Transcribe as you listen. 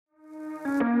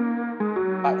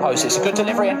Back post, it's a good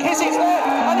delivery, and Kizzy's there,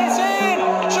 and it's in!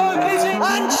 Joe Kizzy!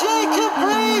 And Jacob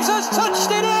Greaves has touched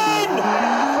it in!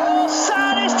 Oh,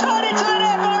 San has turned into an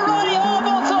net by Ronnie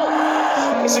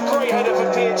Harbottle! It's a great header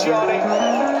for Piagiani.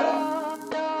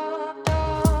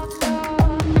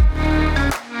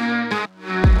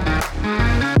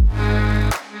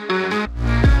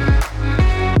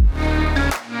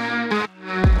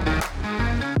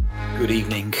 Good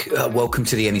evening. Welcome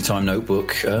to the Anytime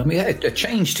Notebook. A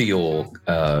change to your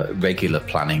regular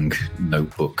planning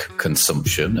notebook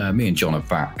consumption. Me and John are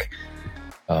back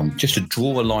just to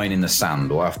draw a line in the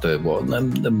sand. Or after a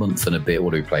month and a bit,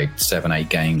 we played 7-8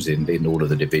 games in all of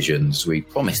the divisions. We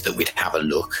promised that we'd have a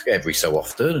look every so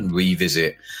often and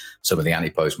revisit some of the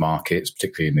Antepost markets,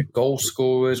 particularly in the goal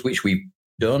scorers, which we've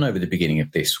done over the beginning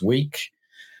of this week.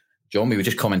 John, we were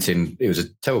just commenting it was a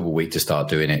terrible week to start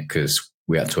doing it because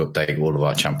we had to update all of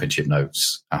our championship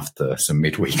notes after some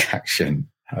midweek action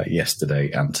yesterday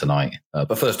and tonight.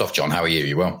 But first off, John, how are you?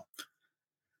 You well?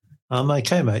 I'm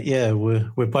okay, mate. Yeah, we're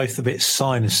both a bit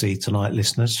sinusy tonight,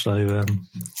 listeners. So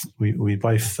we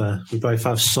both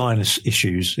have sinus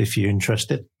issues. If you're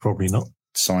interested, probably not.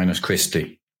 Sinus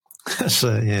Christie.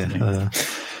 So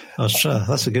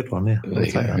that's a good one. Yeah,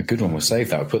 a good one. We'll save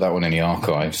that. We'll put that one in the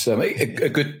archives. A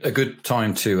good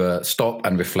time to stop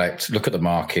and reflect. Look at the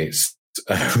markets.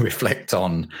 Reflect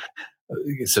on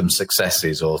some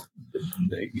successes, or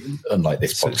unlike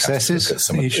this podcast, successes. Look at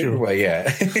some sure? Well, yeah,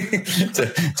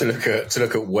 to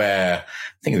look at where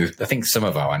I think some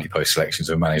of our Antepost selections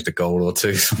have managed a goal or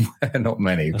two somewhere, not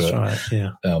many. That's but right,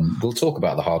 yeah. We'll talk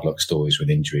about the hard luck stories with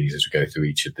injuries as we go through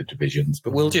each of the divisions.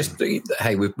 But we'll just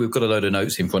we've got a load of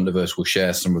notes in front of us. We'll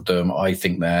share some of them. I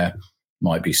think there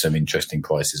might be some interesting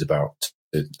prices about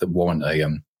that warrant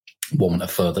a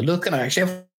further look, and I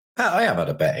have had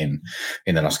a bet in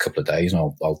the last couple of days, and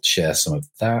I'll share some of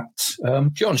that.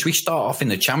 John, should we start off in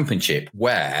the Championship,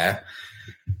 where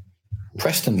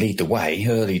Preston lead the way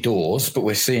early doors, but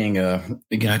we're seeing a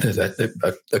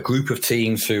group of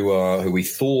teams who we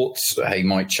thought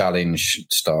might challenge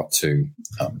start to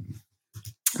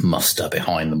muster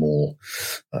behind them all,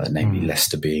 namely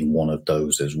Leicester being one of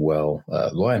those as well.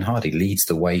 Ryan Hardy leads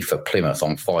the way for Plymouth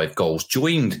on 5 goals,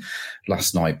 joined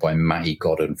last night by Matty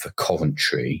Godden for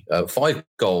Coventry. 5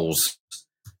 goals,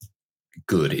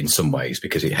 good in some ways,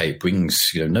 because it brings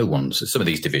no one's. Some of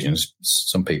these divisions,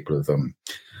 some people have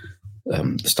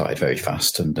started very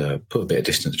fast and put a bit of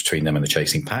distance between them and the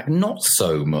chasing pack. Not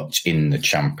so much in the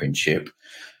Championship.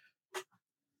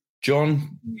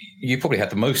 John, you probably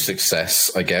had the most success,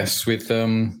 I guess, with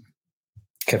Kevin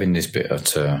Nisbet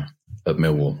at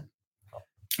Millwall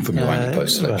from your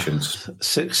Antepost selections.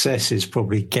 Success is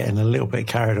probably getting a little bit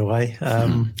carried away.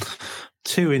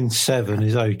 2 in 7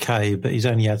 is okay, but he's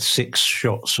only had 6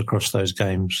 shots across those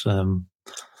games,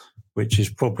 which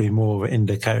is probably more of an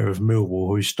indicator of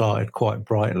Millwall, who started quite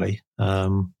brightly,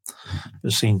 but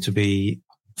seem to be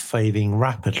fading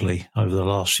rapidly over the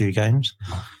last few games.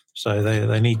 So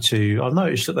they need to. I've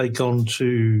noticed that they've gone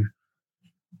to,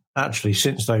 actually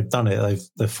since they've done it,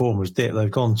 their form has dipped. They've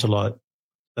gone to like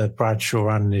Bradshaw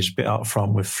and Nisbet up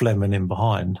front with Fleming in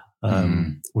behind,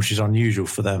 which is unusual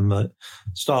for them. At the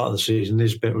start of the season,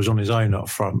 Nisbet was on his own up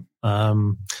front.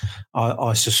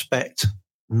 I suspect,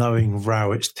 knowing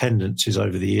Rowett's tendencies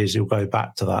over the years, he'll go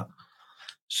back to that.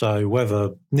 So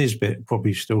whether Nisbet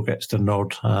probably still gets the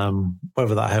nod,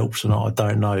 whether that helps or not, I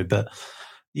don't know. But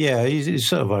yeah, he's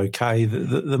sort of okay.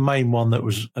 The main one that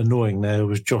was annoying there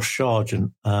was Josh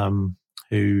Sargent,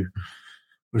 who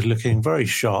was looking very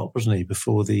sharp, wasn't he,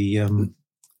 before the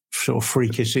sort of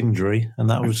freakish injury, and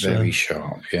that was very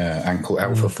sharp. Yeah, ankle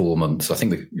out for 4 months. I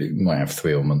think we might have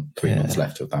 3 months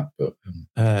left of that. But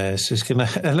so it's gonna,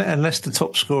 unless the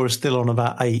top scorer is still on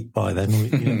about 8 by then, you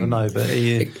never know. But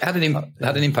it had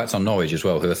an impact on Norwich as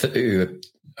well, who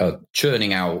are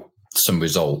churning out some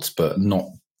results, but not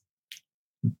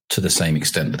to the same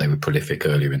extent that they were prolific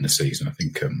earlier in the season. I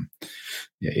think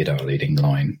our leading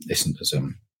line isn't as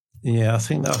Yeah, I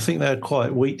think they're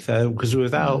quite weak there, because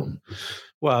without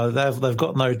they've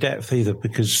got no depth either,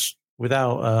 because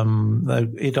without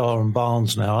Idar and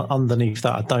Barnes now underneath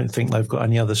that, I don't think they've got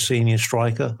any other senior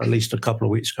striker. At least a couple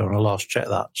of weeks ago, when I last checked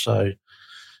that. So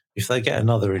if they get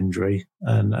another injury,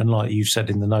 and like you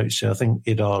said in the notes here, I think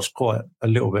Idar's quite a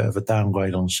little bit of a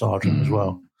downgrade on Sargent as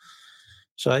well.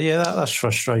 So, yeah, that's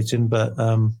frustrating. But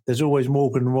there's always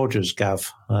Morgan Rogers,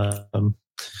 Gav.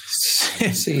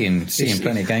 seeing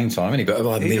plenty of game time, isn't he? But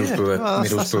like Middlesbrough.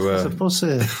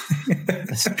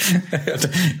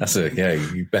 That's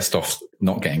you're best off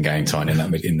not getting game time in that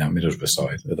Middlesbrough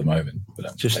side at the moment.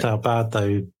 But, just how bad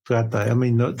they. I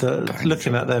mean,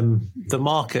 looking at them, the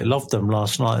market loved them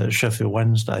last night at Sheffield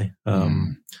Wednesday.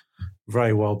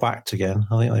 Very well backed again.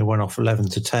 I think they went off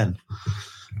 11-10.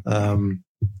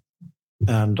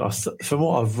 And from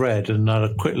what I've read and had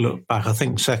a quick look back, I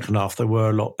think second half they were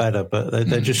a lot better, but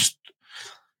they're just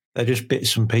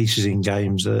bits and pieces in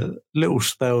games. Little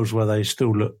spells where they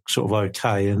still look sort of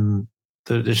okay, and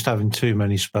they're just having too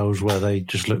many spells where they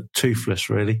just look toothless,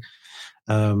 really.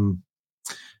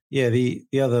 The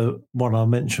other one I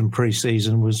mentioned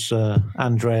pre-season was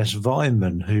Andreas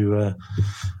Weimann, who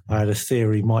I had a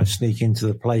theory might sneak into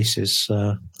the places.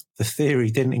 The theory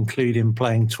didn't include him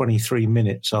playing 23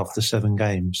 minutes after 7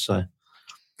 games. So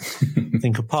I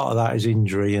think a part of that is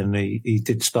injury, and he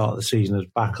did start the season as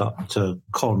backup to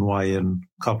Conway and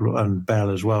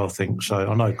Bell as well, I think. So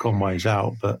I know Conway's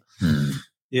out, but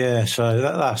so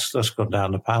that's gone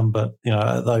down the pan. But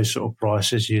at those sort of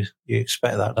prices, you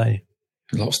expect that, don't you?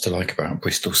 Lots to like about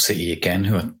Bristol City again,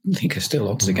 who I think are still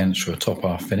odds against for a top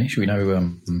half finish. We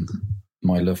know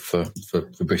my love for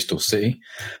Bristol City,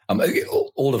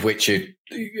 all of which are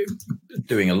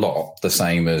doing a lot the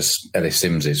same as Ellis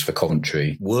Simms is for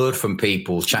Coventry. Word from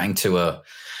people, chatting to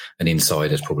an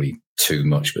insider is probably too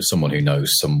much, but someone who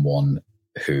knows someone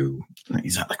who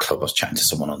is at the club. I was chatting to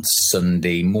someone on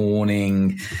Sunday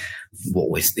morning.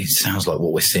 It sounds like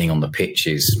what we're seeing on the pitch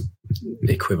is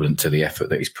equivalent to the effort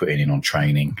that he's putting in on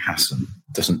training. Hassan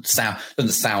doesn't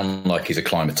sound like he's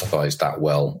acclimatised that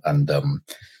well, and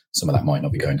some of that might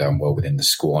not be going down well within the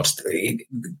squad. He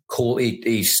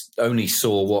only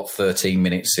saw 13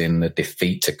 minutes in the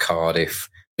defeat to Cardiff.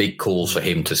 Big calls for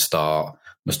him to start.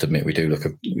 Must admit, we do look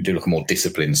a more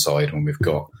disciplined side when we've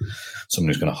got someone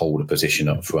who's going to hold a position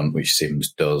up front, which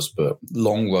Simms does. But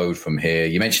long road from here.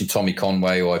 You mentioned Tommy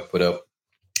Conway, who I put up.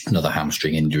 Another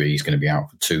hamstring injury. He's going to be out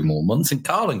for 2 more months. And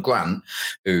Carlan Grant,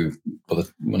 who,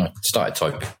 when I started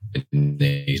typing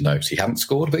these notes, he hadn't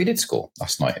scored, but he did score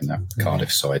last night in that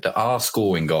Cardiff side. That are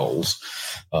scoring goals.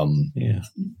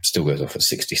 Still goes off at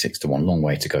 66-1. Long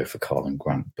way to go for Carlan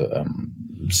Grant. But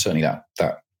certainly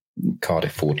that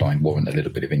Cardiff forward line warrant a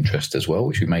little bit of interest as well,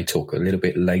 which we may talk a little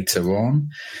bit later on.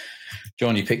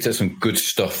 John, you picked up some good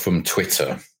stuff from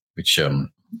Twitter, which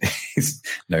is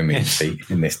no mean feat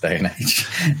in this day and age.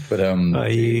 But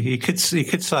you could say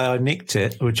I nicked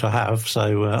it, which I have.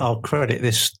 So I'll credit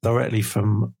this directly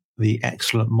from the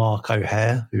excellent Mark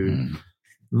O'Hare, who,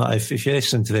 if you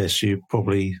listen to this, you're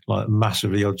probably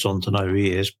massively odds on to know who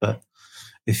he is. But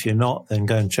if you're not, then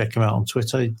go and check him out on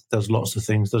Twitter. He does lots of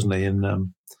things, doesn't he?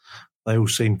 And they all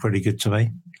seem pretty good to me.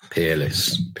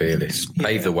 Peerless.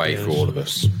 Paved the way for all of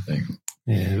us.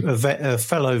 Yeah, a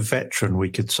fellow veteran, we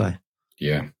could say.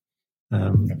 Yeah.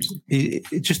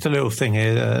 Just a little thing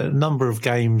here. A number of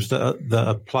games that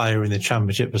a player in the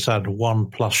Championship has had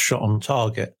 1+ shot on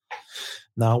target.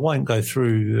 Now, I won't go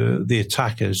through the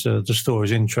attackers. The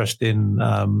story's interesting.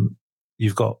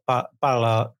 You've got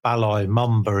Balai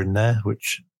Mumba in there,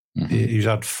 which he's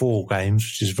had 4 games,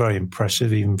 which is very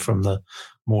impressive, even from the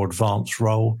more advanced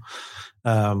role.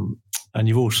 And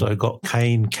you've also got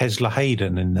Kane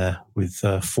Kesler-Hayden in there with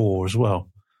 4 as well,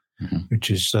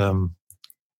 which is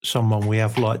someone we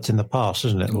have liked in the past,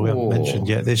 isn't it? We haven't mentioned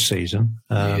yet this season.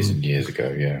 Years and years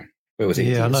ago, yeah. Where was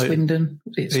he? Yeah, I know. Swindon?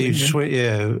 He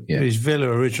was Villa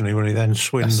originally, when he then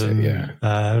Swindon.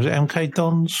 Was it MK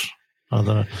Dons? I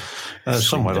don't know.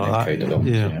 Somewhere like that. Dons,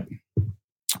 yeah.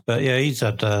 But yeah, he's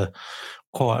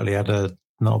quietly had a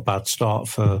not a bad start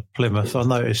for Plymouth. I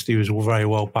noticed he was very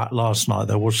well back last night.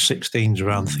 There was 16s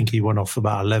around. I think he went off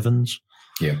about 11s.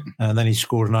 Yeah. And then he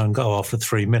scored an own goal after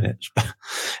 3 minutes.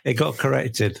 It got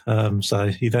corrected.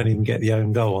 So you don't even get the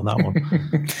own goal on that one.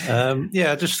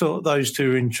 I just thought those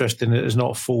two were interesting as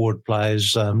not forward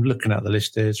players. Looking at the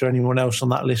list here, is there anyone else on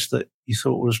that list that you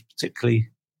thought was particularly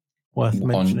worth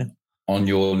mentioning? On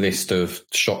your list of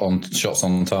shots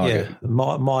on target? Yeah,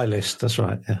 my list, that's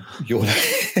right. Yeah. Your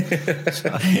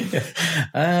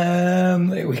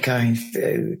we're going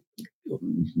through.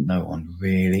 No one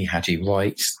really. Haji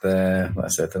Wright's there. Like I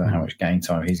said, I don't know how much game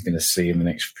time he's going to see in the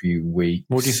next few weeks.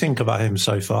 What do you think about him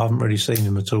so far? I haven't really seen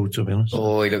him at all, to be honest.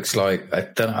 Oh, he looks like I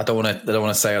don't want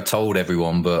to say I told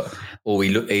everyone, but he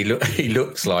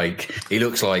looks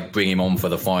like bring him on for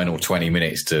the final 20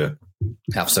 minutes to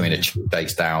have something to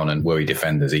chase down and worry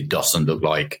defenders. He doesn't look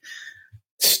like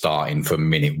starting from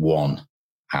minute 1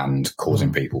 and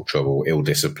causing people trouble.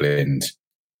 Ill-disciplined.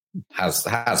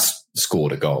 has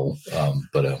scored a goal,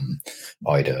 but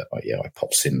I'd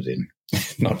pop Simms in,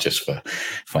 not just for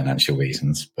financial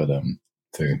reasons, but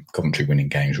for Coventry winning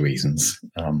games reasons.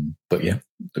 But yeah,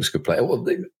 looks a good player. Well,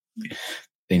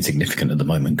 insignificant at the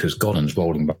moment because Godden's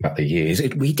rolling back the years. I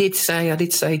did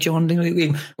say, John,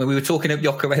 when we were talking about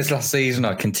Gyökeres last season,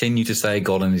 I continue to say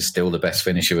Godden is still the best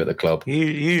finisher at the club.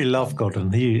 You love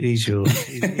Godden. He's your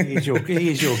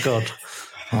god.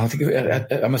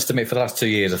 I must admit, for the last 2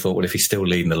 years, I thought, well, if he's still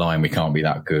leading the line, we can't be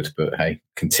that good. But hey,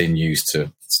 continues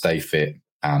to stay fit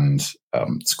and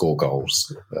score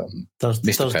goals. Does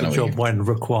the job when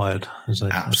required.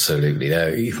 Absolutely.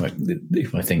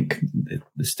 If I think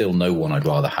there's still no one I'd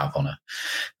rather have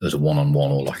as a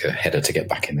one-on-one or like a header to get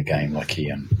back in the game, like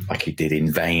he did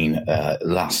in vain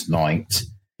last night.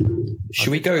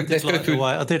 Should we go? Let's go through.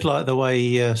 I did like the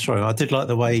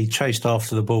way he chased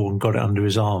after the ball and got it under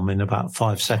his arm in about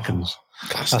 5 seconds.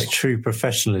 Classic. That's true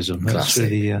professionalism. That's Classic.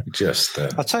 really.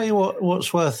 I'll tell you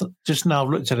what's worth. Just now,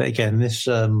 I've looked at it again. This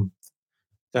going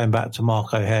back to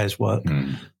Mark O'Hare's work.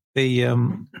 We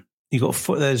got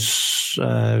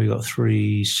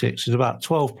 3, 6. There's about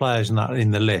 12 players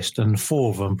in the list, and 4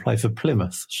 of them play for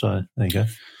Plymouth. So there you go.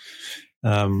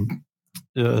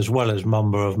 As well as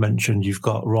Mumba, I've mentioned, you've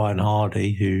got Ryan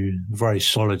Hardy, who very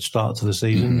solid start to the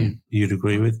season. You'd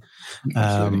agree with.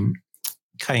 Kane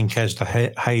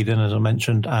Kesler Hayden, as I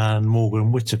mentioned, and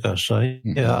Morgan Whittaker. So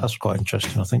yeah, that's quite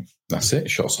interesting, I think. That's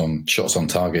it. Shots on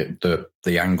target.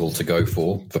 The angle to go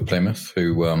for Plymouth,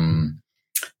 who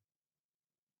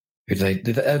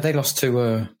they lost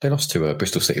to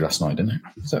Bristol City last night, didn't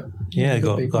they?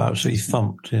 Got absolutely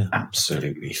thumped. Yeah,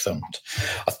 absolutely thumped.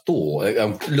 I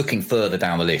thought, looking further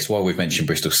down the list, while we've mentioned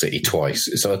Bristol City twice,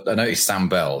 so I noticed Sam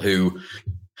Bell, who,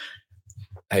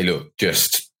 hey, look,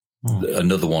 just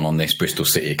another one on this Bristol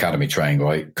City Academy train,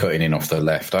 right? Cutting in off the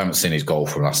left. I haven't seen his goal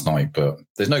from last night, but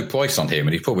there's no price on him,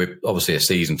 and he's probably obviously a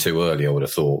season too early, I would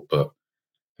have thought. But I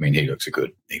mean, he looks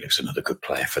another good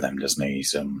player for them, doesn't he?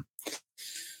 He's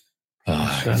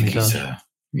I think he's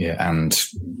and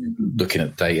looking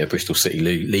at data, Bristol City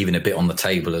leaving a bit on the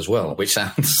table as well, which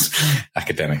sounds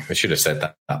academic. I should have said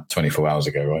that 24 hours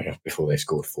ago, right, before they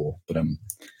scored 4. But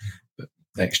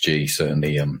XG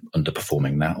certainly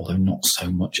underperforming that, although not so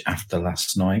much after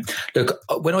last night. Look,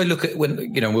 when I look at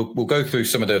we'll go through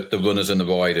some of the runners and the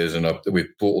riders, and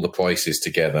we've brought all the prices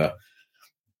together.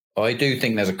 I do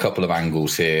think there's a couple of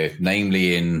angles here,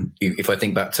 namely if I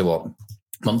think back to a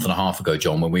month and a half ago,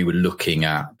 John, when we were looking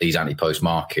at these Antepost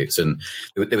markets, and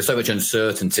there was so much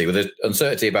uncertainty. Well, there's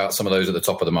uncertainty about some of those at the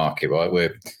top of the market, right?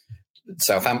 Where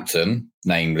Southampton,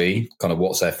 namely, kind of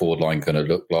what's their forward line going to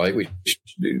look like, which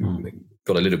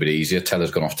got a little bit easier.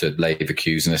 Teller's gone off to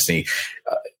Leverkusen.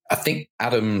 I think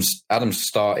Adams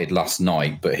started last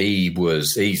night, but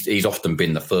he's often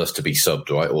been the first to be subbed,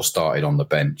 right, or started on the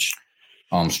bench.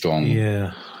 Armstrong,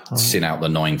 sin out the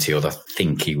 90th. I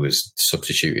think he was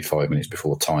substituted 5 minutes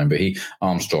before time, but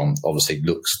Armstrong obviously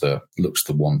looks the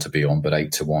one to be on, but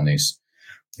 8-1 is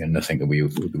nothing that we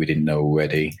didn't know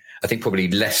already. I think probably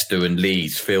Leicester and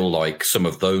Leeds feel like some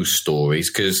of those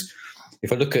stories, because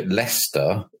if I look at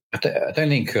Leicester, I don't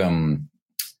think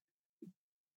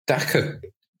Daka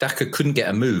couldn't get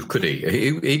a move, could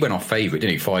he? He went off favourite,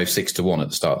 didn't he? 5-6-1 at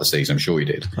the start of the season. I'm sure he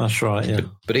did. That's right, yeah.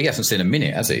 But he hasn't seen a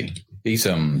minute, has he? He's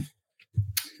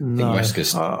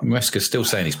Weska's still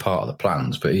saying he's part of the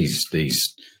plans, but he's.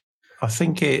 I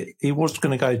think he was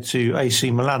going to go to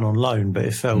AC Milan on loan, but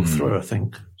it fell through. I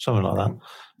think something like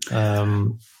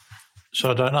that. So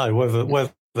I don't know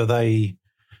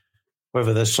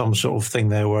whether there's some sort of thing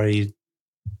there where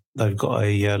they've got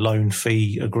a loan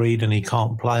fee agreed and he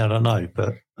can't play. I don't know,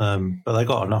 but they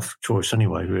got enough choice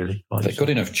anyway. Really, they've got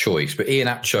enough choice. But Ian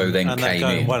Atcho then came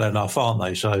in well enough, aren't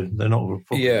they? So they're not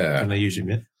probably going to use him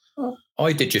yet.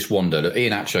 I did just wonder that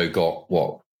Ian Atcho got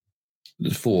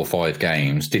 4 or 5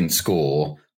 games, didn't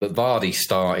score, but Vardy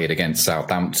started against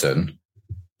Southampton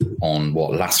on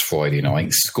last Friday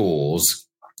night, scores.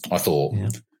 I thought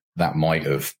that might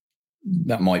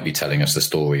be telling us the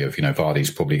story of, Vardy's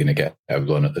probably going to get a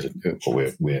run at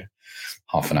we're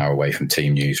half an hour away from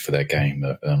team news for their game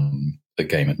the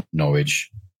game at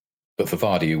Norwich. But for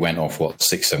Vardy, who went off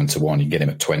 6-7-1, you can get him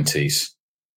at 20s.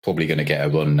 Probably going to get a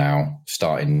run now,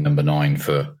 starting number 9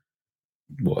 for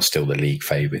what are still the league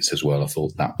favourites as well. I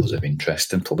thought that was of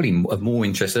interest, and probably of more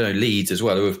interest. Leeds as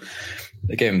well, who have,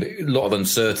 again, a lot of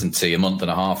uncertainty a month and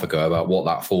a half ago about what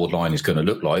that forward line is going to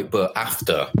look like. But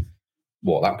after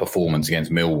that performance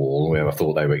against Millwall, where I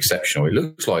thought they were exceptional, it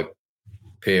looks like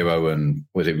Piero and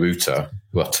was it Rutter?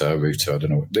 I don't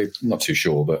know. I'm not too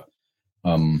sure, but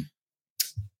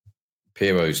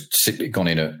Pierrot's gone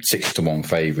in at 6-1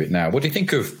 favourite now. What do you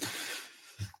think of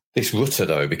this Rutter,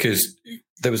 though? Because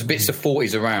there was bits of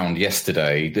 40s around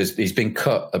yesterday. He's been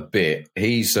cut a bit.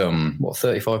 He's,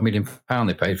 £35 million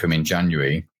they paid for him in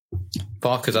January.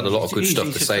 Barker's had a lot of good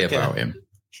stuff to say about him.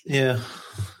 Yeah.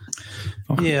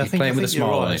 He's playing with a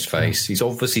smile on his face. He's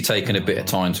obviously taken a bit of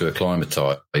time to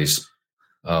acclimatise.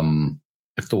 I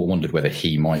wondered whether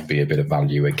he might be a bit of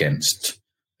value against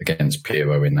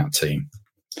Pierrot in that team.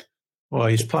 Well,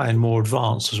 he's playing more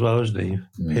advanced as well, isn't he?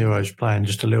 Pierrot's playing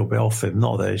just a little bit off him.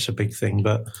 Not that it's a big thing,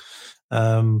 but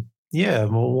why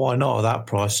not at that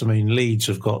price? I mean, Leeds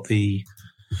have got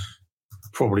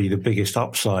probably the biggest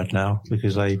upside now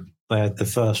because they had the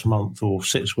first month or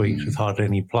 6 weeks with hardly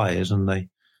any players, and they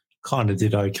kind of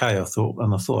did okay, I thought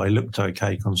they looked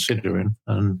okay considering.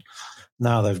 And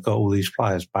now they've got all these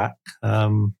players back. I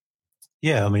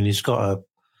mean, he's got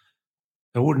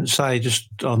I wouldn't say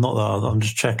I'm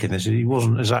just checking this. He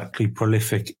wasn't exactly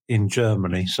prolific in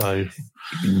Germany, so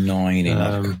 9 in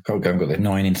I've got the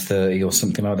 9 in 30 or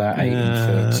something like that. 8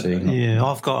 in 30. Yeah,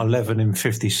 I've got 11 in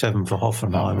 57 for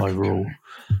Hoffenheim overall.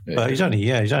 Yeah. But he's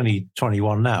only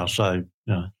 21 now, so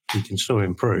he can still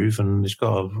improve, and he's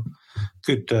got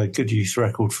a good youth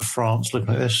record for France.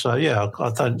 Looking at this, so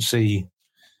I don't see.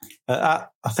 I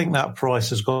think that price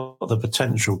has got the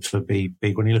potential to be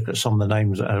big when you look at some of the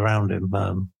names that are around him.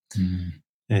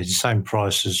 It's the same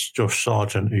price as Josh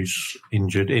Sargent, who's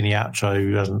injured, Iniacho,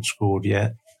 who hasn't scored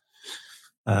yet.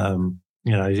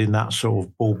 He's in that sort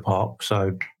of ballpark.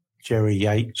 So Jerry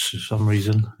Yates, for some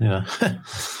reason,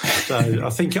 So I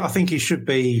think he should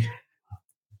be,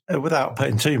 without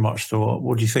putting too much thought.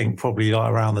 What do you think? Probably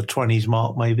like around the 20s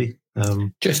mark, maybe.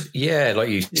 Like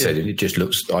you said, it just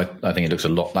looks. I think it looks a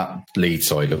lot. That lead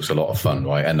side looks a lot of fun,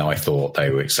 right? And I thought they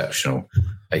were exceptional.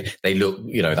 They look,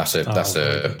 that's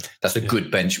a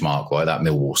good benchmark, right? That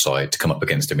Millwall side to come up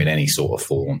against them in any sort of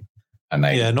form. And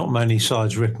not many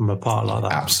sides rip them apart like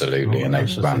that. Absolutely, and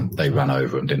they ran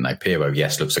over them, didn't they? Pierrot,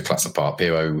 yes, looks a class apart.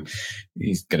 Pierrot,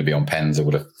 he's going to be on pens. I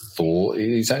would have thought. Do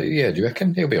you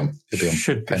reckon he'll be on?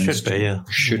 Should pens.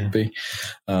 Should be.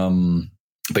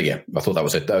 But I thought that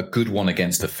was a good one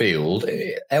against the field.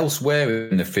 Elsewhere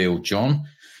in the field, John,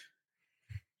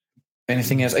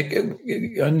 anything else? I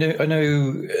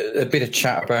know a bit of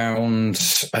chat around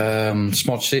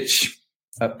Smodžić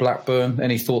at Blackburn.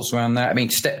 Any thoughts around that? I mean,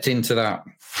 stepped into that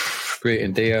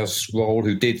Britain Diaz role,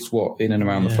 who did in and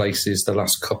around the places the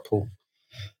last couple.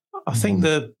 I think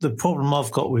the problem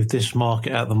I've got with this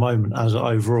market at the moment, as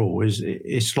overall, is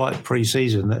it's like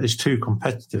pre-season, that it's too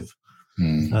competitive.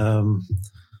 Smodžić,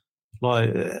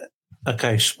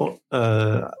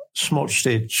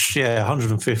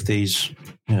 150s,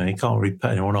 you can't really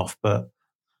put anyone off, but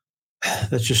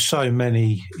there's just so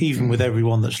many, even with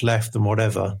everyone that's left and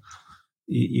whatever,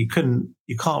 you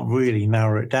can't really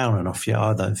narrow it down enough yet,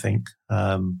 I don't think.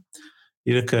 Let's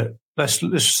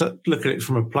look at it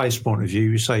from a place point of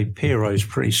view. You say Pierrot's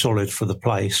pretty solid for the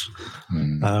place.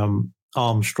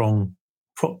 Armstrong,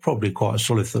 probably quite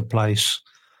solid for the place.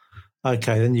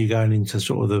 Okay, then you're going into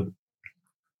sort of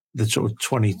the sort of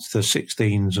 20 to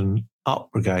 16s and up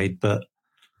brigade, but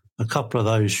a couple of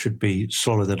those should be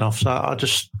solid enough. So I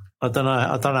don't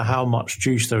know how much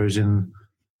juice there is in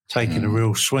taking a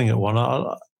real swing at one.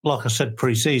 Like I said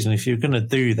pre-season, if you're going to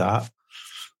do that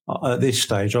at this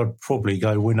stage, I'd probably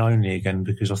go win only again,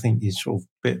 because I think it's sort of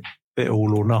bit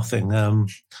all or nothing.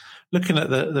 Looking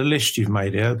at the list you've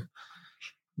made here,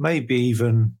 maybe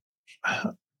even.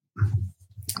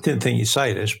 Didn't think you'd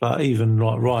say this, but even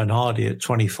like Ryan Hardy at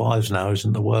 25s now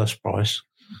isn't the worst price.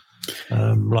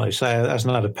 Like you say,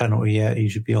 hasn't had a penalty yet. He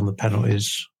should be on the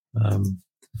penalties. But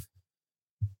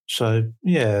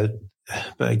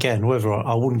again, whether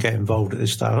I wouldn't get involved at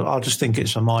this stage, I just think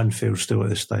it's a minefield still at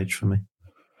this stage for me.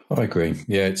 I agree.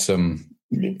 Yeah, it's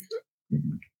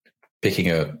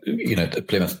picking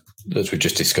Plymouth, as we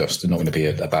just discussed, they're not going to be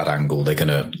a bad angle. They're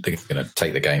going to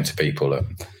take the game to people at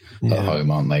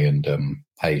home, aren't they? And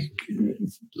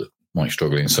might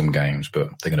struggle in some games, but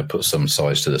they're going to put some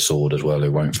size to the sword as well. They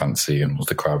won't fancy, and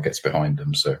the crowd gets behind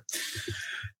them. So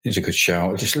it's a good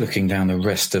shout. Just looking down the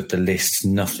rest of the list,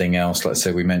 nothing else. Like I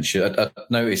said, we mentioned. I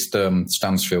noticed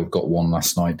Stansfield got one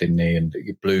last night, didn't he? And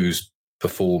Blues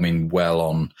performing well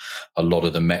on a lot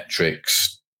of the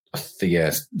metrics.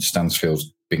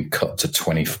 Stansfield's been cut to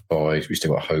 25. We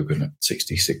still got Hogan at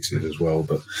 66s as well,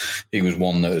 but he was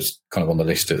one that was kind of on the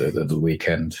list at the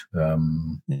weekend.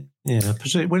 Will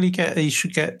he get? He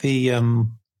should get the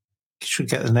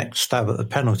next stab at the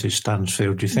penalties.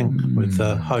 Stansfield, do you think, with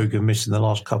Hogan missing the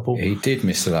last couple? He did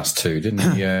miss the last two,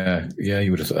 didn't he? Yeah. He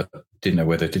would have. I didn't know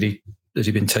whether has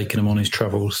he been taking them on his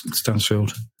travels,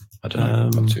 Stansfield? I don't know. I'm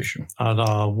not too sure.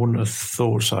 I wouldn't have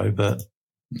thought so, but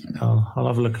I'll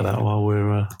have a look at that while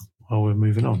we're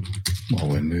moving on. While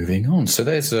we're moving on, so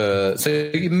there's so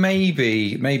you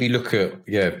maybe look at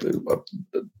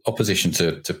opposition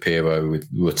to Pirro with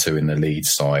Rutter in the lead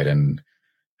side, and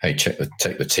hey, check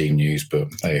the team news. But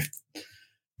hey, if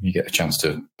you get a chance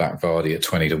to back Vardy at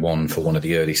 20-1 for one of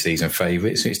the early season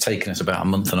favourites, it's taken us about a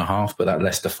month and a half, but that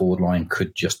Leicester forward line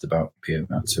could just about be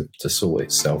able to sort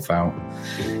itself out.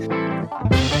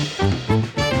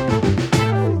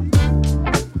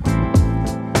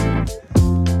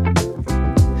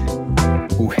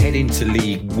 We'll head into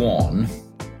League One.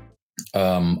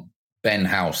 Ben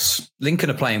House.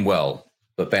 Lincoln are playing well,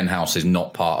 but Ben House is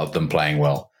not part of them playing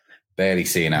well. Barely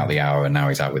seeing out the hour, and now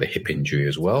he's out with a hip injury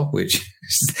as well, which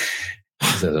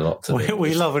says a lot to me.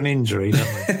 We love an injury,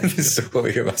 don't we?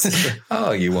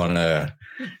 You want to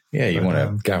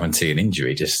guarantee an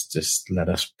injury? Just let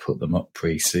us put them up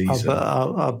pre-season.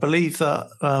 I believe that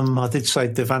I did say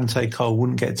Devante Cole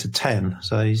wouldn't get to 10,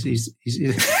 so he's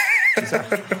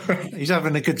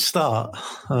having a good start.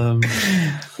 Followed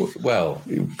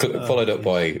up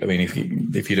by, I mean,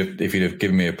 if you'd have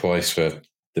given me a price for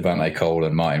Devante Cole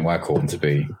and Martin Waghorn to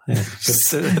be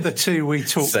the two we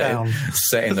talked down,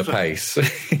 setting the pace.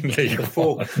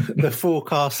 The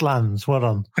forecast lands. Well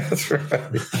done. That's right.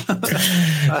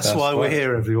 That's why we're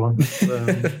here, everyone.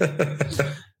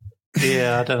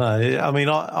 Yeah, I don't know. I mean,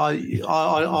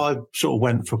 I sort of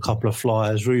went for a couple of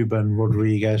flyers. Ruben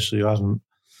Rodriguez, who hasn't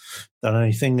done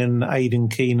anything, and Aidan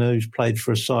Keane, who's played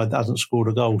for a side that hasn't scored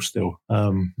a goal still.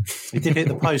 He did hit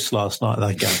the post last night,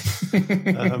 that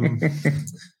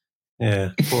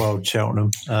game. Poor old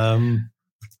Cheltenham. I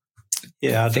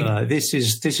don't know. This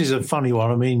is a funny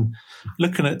one. I mean,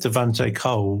 looking at Devante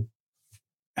Cole,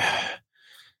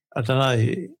 I don't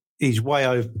know. He's way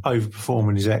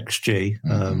overperforming his XG.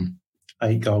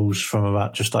 8 goals from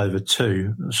about just over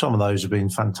 2. Some of those have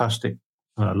been fantastic,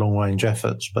 long-range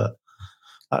efforts, but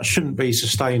that shouldn't be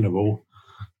sustainable.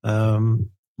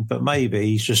 But maybe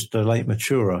he's just a late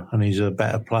maturer and he's a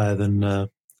better player than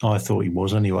I thought he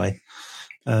was anyway.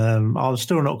 I'm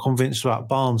still not convinced about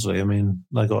Barnsley. I mean,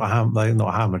 they got they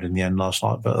not hammered in the end last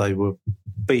night, but they were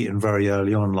beaten very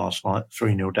early on last night,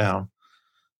 3-0 down.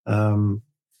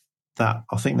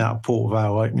 I think that Port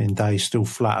Vale opening day still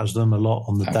flatters them a lot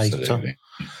on the data.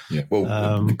 Yeah.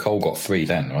 Well, Cole got 3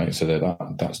 then, right? So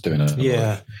that's doing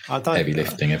heavy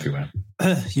lifting everywhere.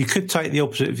 You could take the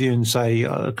opposite view and say,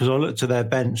 because I looked at their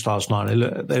bench last night,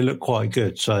 they look quite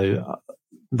good. So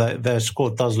their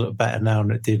squad does look better now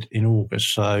than it did in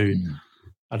August. So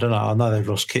I don't know. I know they've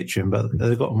lost Kitchen, but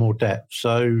they've got more depth.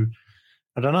 So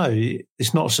I don't know.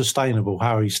 It's not sustainable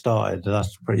how he started.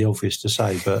 That's pretty obvious to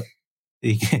say, but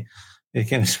he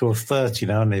can score 30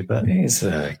 now, hasn't he? But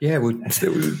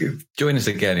we'll join us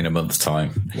again in a monthth's time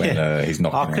when he's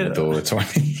knocking on the door at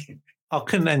 20. I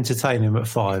couldn't entertain him at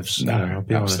 5s. No, I'll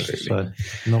be absolutely. honest.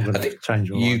 So I'm not going to change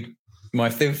my mind. My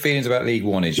feelings about League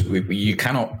One is you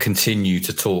cannot continue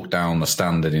to talk down the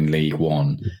standard in League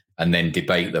One and then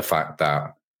debate the fact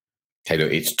that, hey,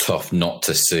 look, it's tough not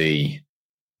to see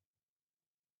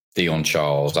Dion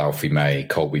Charles, Alfie May,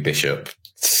 Colby Bishop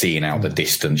seeing out the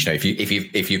distance. You know,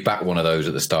 if you back one of those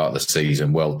at the start of the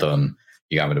season, well done.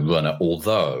 You're having a runner.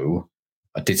 Although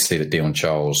I did see that Dion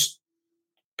Charles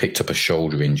picked up a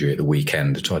shoulder injury at the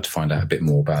weekend. I tried to find out a bit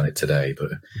more about it today, but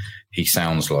he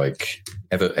sounds like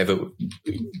Everett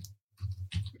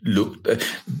looked.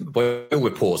 By all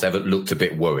reports, Everett looked a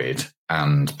bit worried,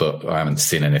 but I haven't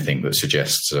seen anything that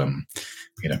suggests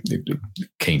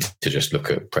keen to just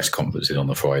look at press conferences on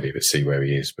the Friday to see where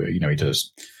he is. But he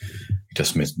does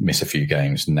miss a few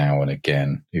games now and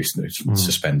again. He was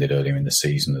suspended earlier in the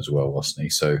season as well, wasn't he?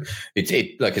 So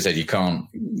it like I said, you can't.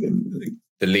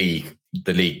 The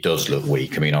league does look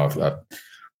weak. I mean, I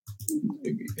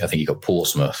think you got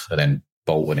Portsmouth and then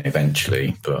Bolton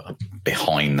eventually, but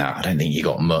behind that, I don't think you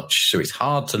got much. So it's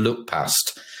hard to look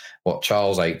past.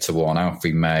 Charles 8-1,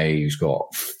 Alfie May, who's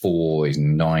got 4, is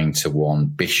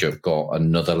 9-1. Bishop got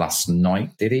another last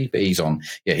night, did he? But he's on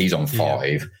 5.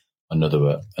 Yeah. Another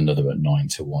at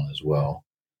 9-1 as well,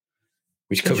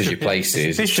 which covers your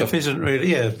places. Bishop isn't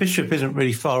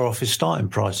really far off his starting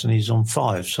price, and he's on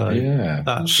 5. So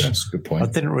that's a good point. I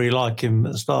didn't really like him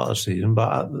at the start of the season,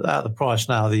 but at the price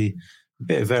now, the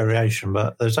bit of variation.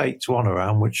 But there's 8-1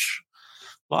 around, which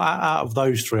out of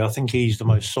those 3, I think he's the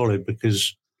most solid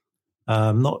because.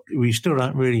 We still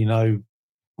don't really know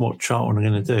what Charlton are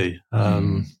going to do,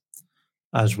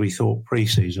 as we thought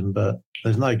pre-season, but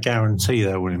there's no guarantee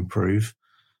they will improve.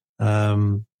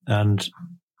 And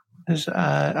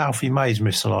Alfie May's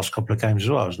missed the last couple of games as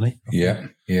well, hasn't he? Yeah.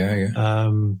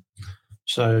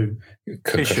 So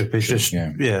Bishop is just,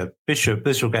 Bishop,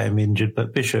 this will get him injured,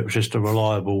 but Bishop's just a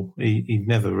reliable, he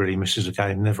never really misses a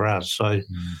game, never has. So,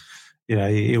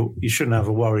 you shouldn't have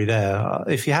a worry there.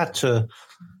 If you had to,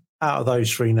 out of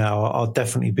those three now, I'll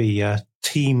definitely be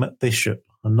Team Bishop,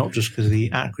 and not just because of the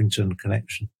Accrington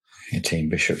connection. Yeah, Team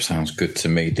Bishop sounds good to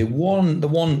me. The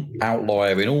one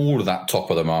outlier in all of that top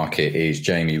of the market is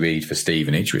Jamie Reid for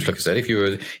Stevenage, which, like I said, if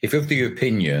you're of the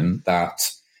opinion that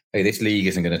this league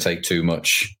isn't going to take too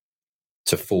much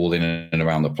to fall in and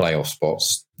around the playoff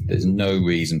spots, there's no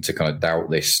reason to kind of doubt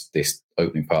this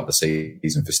opening part of the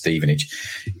season for Stevenage.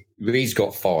 Reid's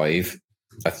got 5.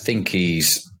 I think he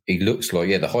looks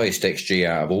like the highest XG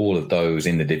out of all of those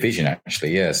in the division,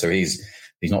 actually. Yeah, so he's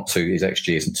not too, his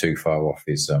XG isn't too far off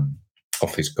his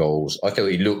goals. I thought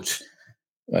he looked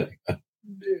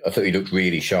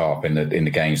really sharp in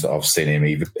the games that I've seen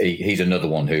him. He's another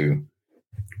one who,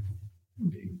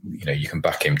 you can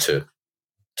back him to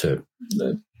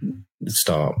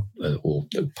start or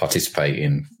participate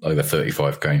in over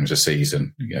 35 games a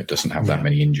season. Doesn't have that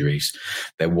many injuries.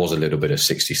 There was a little bit of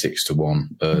 66-1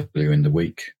 earlier in the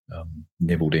week,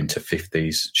 nibbled into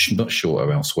 50s, not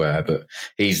shorter elsewhere, but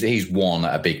he's won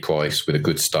at a big price with a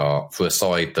good start for a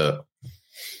side that,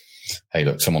 hey,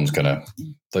 look,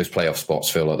 those playoff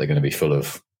spots feel like they're going to be full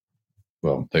of,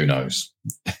 well, who knows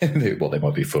what they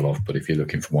might be full of. But if you're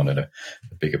looking for one at a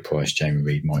bigger price, Jamie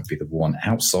Reid might be the one.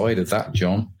 Outside of that,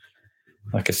 John,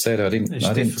 like I said, I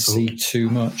didn't see too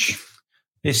much.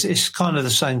 It's kind of the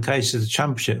same case as the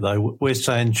Championship, though. We're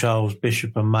saying Charles,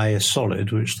 Bishop and May are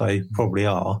solid, which they probably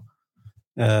are.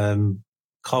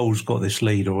 Cole's got this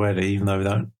lead already, even though we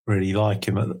don't really like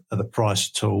him at the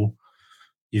price at all.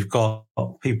 You've got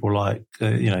people like,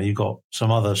 you've got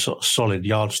some other sort of solid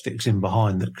yardsticks in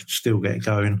behind that could still get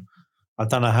going. I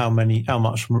don't know how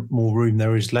much more room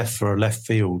there is left for a left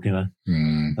field,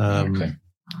 Okay.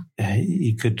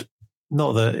 You could,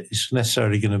 not that it's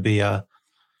necessarily going to be a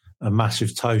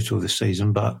massive total this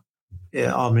season, but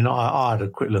I had a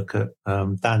quick look at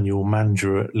Daniel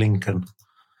Manger at Lincoln,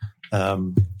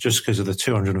 just because of the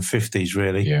 250s,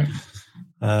 really. Yeah.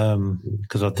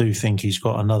 Because I do think he's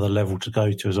got another level to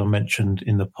go to, as I mentioned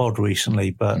in the pod recently.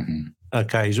 But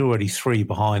okay, he's already 3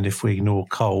 behind if we ignore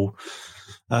Cole.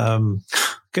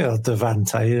 God,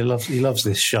 Devante, he loves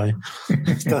this show.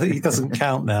 He doesn't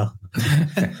count now.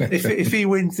 If he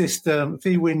wins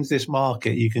this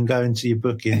market, you can go into your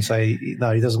bookie and say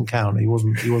no, he doesn't count. He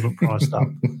wasn't priced up.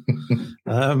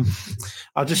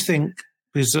 I just think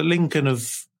because Lincoln have,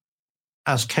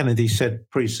 as Kennedy said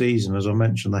pre-season, as I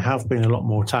mentioned, they have been a lot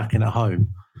more attacking at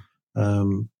home,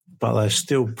 but they're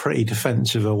still pretty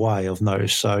defensive away, I've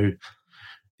noticed. So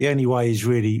the only way he's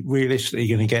really realistically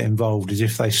going to get involved is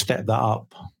if they step that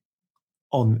up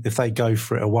if they go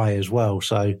for it away as well.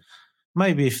 So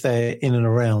maybe if they're in and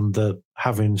around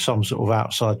having some sort of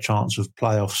outside chance of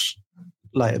playoffs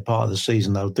later part of the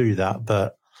season, they'll do that.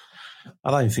 But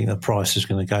I don't think the price is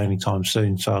going to go anytime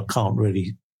soon, so I can't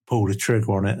really pull the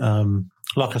trigger on it.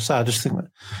 Like I say, I just think that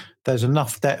there's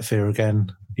enough depth here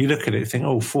again. You look at it,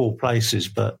 think, 4 places,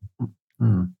 but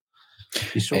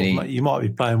you might be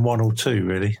playing 1 or 2,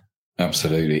 really.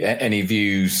 Absolutely. Any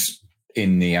views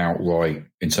in the outright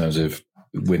in terms of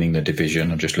winning the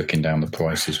division? I'm just looking down the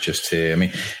prices just here. I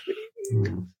mean,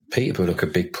 Peterborough look a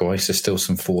big price. There's still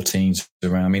some 14s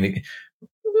around. I mean,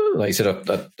 like you said,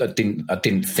 I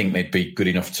didn't think they'd be good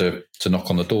enough to knock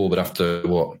on the door, but after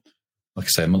like I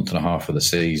say, a month and a half of the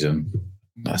season,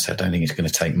 like I said, I don't think it's going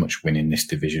to take much winning this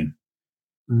division.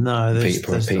 No,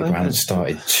 Peterborough haven't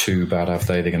started too bad, have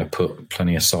they? They're going to put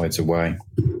plenty of sides away.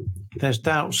 There's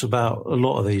doubts about a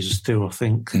lot of these still, I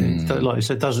think. Like you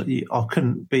said, I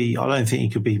don't think you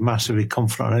could be massively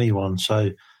confident on anyone.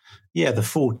 So, yeah, the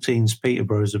 14s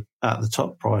Peterborough is at the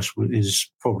top price is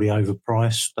probably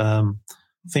overpriced. I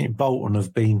think Bolton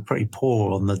have been pretty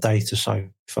poor on the data so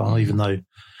far, even though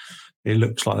it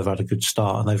looks like they've had a good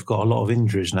start and they've got a lot of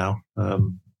injuries now.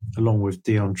 Along with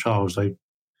Dion Charles, they've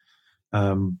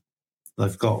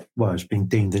got, it's been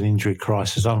deemed an injury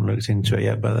crisis. I haven't looked into it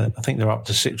yet, but I think they're up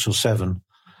to 6 or 7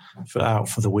 out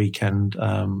for the weekend.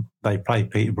 They play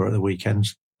Peterborough at the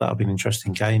weekends. That'll be an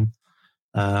interesting game.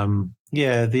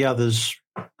 The others,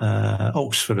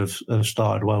 Oxford have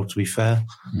started well, to be fair.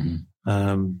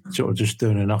 Sort of just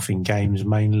doing enough in games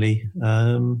mainly.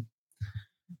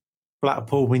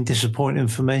 Blackpool been disappointing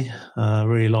for me. I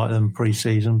really like them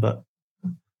pre-season, but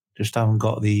just haven't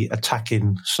got the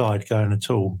attacking side going at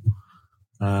all,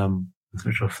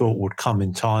 which I thought would come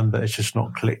in time, but it's just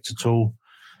not clicked at all.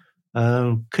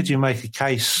 Could you make a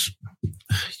case? You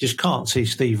just can't see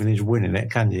Stevenage winning it,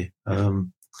 can you?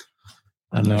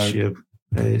 Unless you're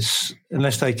it's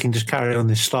unless they can just carry on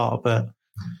this start. But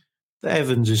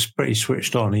Evans is pretty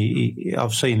switched on.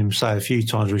 I've seen him say a few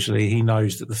times recently, he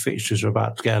knows that the fixtures are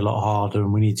about to get a lot harder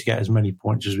and we need to get as many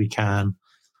points as we can.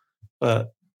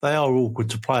 But they are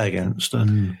awkward to play against,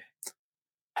 and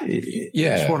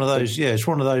it's one of those. Yeah, it's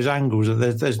one of those angles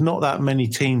that there's not that many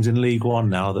teams in League One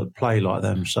now that play like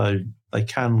them, so they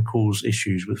can cause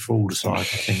issues for all the sides,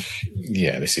 I think.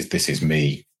 Yeah, this is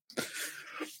me.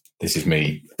 This is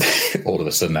me. All of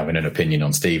a sudden having an opinion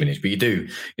on Stevenage, but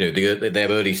their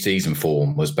early season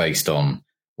form was based on,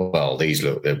 well, these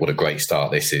look, what a great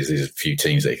start this is. There's a few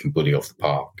teams that can bully off the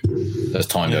park. As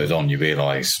time goes on, you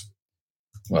realise,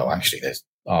 well, actually, there's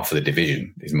half of the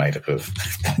division is made up of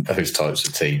those types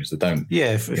of teams that don't.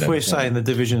 Yeah, if we're saying the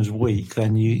division's weak,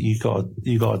 then you got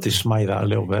to dismay that a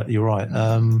little bit. You're right.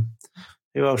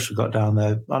 Who else have got down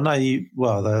there? I know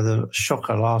the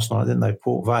shocker last night, didn't they?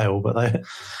 Port Vale, but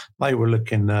they were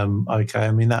looking okay.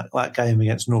 I mean, that game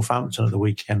against Northampton at the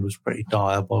weekend was pretty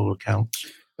dire by all accounts.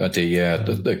 I did, yeah.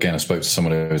 Again, I spoke to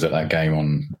someone who was at that game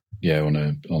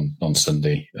on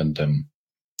Sunday, and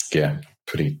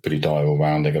pretty dire all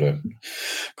round. They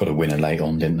got a winner late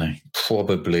on, didn't they?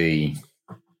 Probably.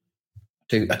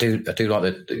 I do like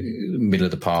the middle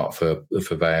of the park for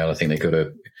Vale. I think they got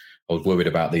a. I was worried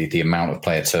about the amount of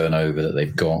player turnover that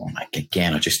they've got.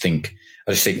 Again, I just think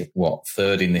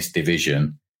third in this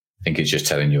division. I think it's just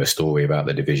telling you a story about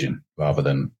the division rather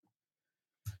than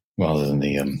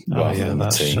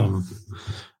the team.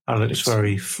 That looks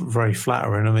very, very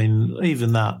flattering. I mean,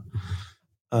 even that,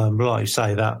 like you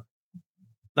say, that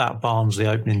Barnsley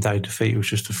opening day defeat was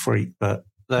just a freak. But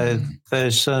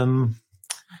there's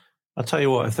I'll tell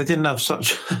you what, if they didn't have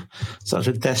such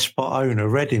a despot owner,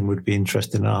 Reading would be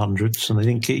interested in 100s, and they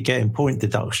didn't keep getting point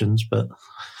deductions, but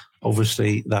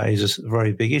obviously that is a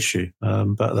very big issue.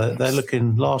 But they're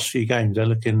looking, last few games, they're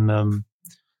looking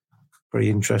pretty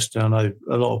interesting. I know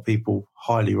a lot of people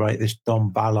highly rate this Don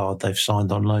Ballard they've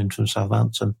signed on loan from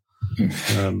Southampton.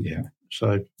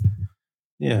 So,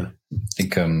 yeah. I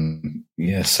think,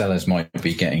 Sellers might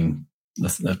be getting,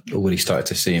 already started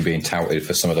to see him being touted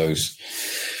for some of those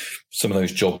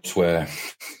jobs where,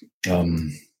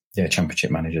 championship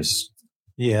managers.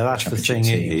 Yeah, that's the thing.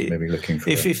 Maybe looking for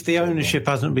if the ownership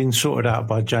hasn't been sorted out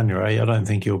by January, I don't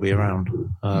think he'll be around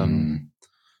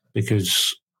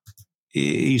because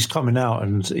he's coming out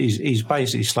and he's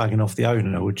basically slagging off the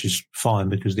owner, which is fine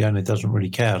because the owner doesn't really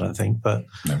care, I don't think. But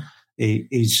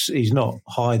he's not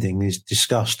hiding his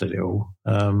disgust at it all.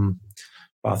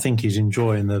 But I think he's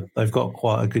enjoying they've got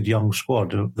quite a good young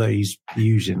squad that he's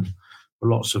using.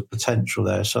 Lots of potential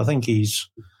there, so I think he's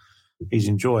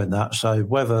enjoying that. So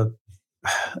whether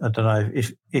I don't know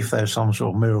if there's some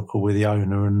sort of miracle with the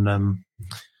owner and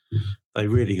they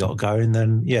really got going,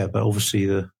 then but obviously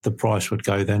the price would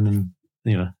go then,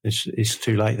 and it's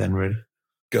too late then really.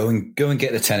 Go and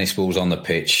get the tennis balls on the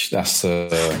pitch. That's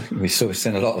we've sort of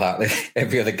seen a lot of that.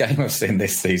 Every other game I've seen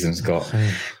this season's got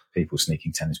people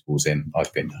sneaking tennis balls in.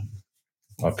 I've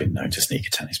been known to sneak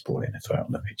a tennis ball in and throw it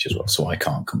on the pitch as well, so I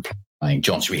can't complain.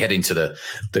 John, should we head into the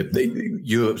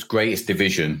Europe's greatest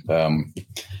division,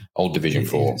 old Division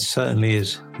 4? It certainly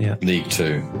is, yeah. League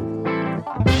 2.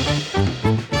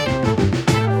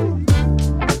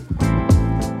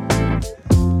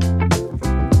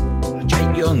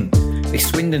 Jake Young, this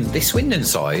Swindon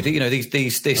side,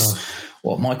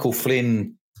 Michael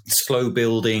Flynn, slow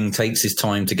building, takes his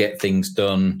time to get things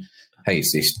done. Hey,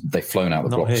 they've flown out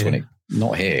the blocks when it...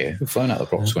 Not here. They've flown out the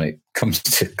blocks when it comes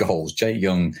to goals. Jake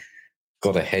Young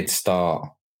got a head start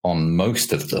on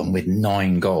most of them with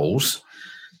 9 goals.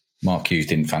 Mark Hughes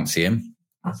didn't fancy him,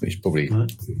 which probably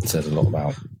says a lot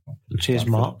about... Cheers,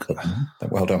 Mark.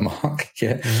 Well done, Mark.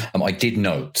 Yeah. I did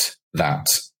note that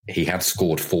he had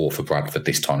scored 4 for Bradford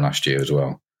this time last year as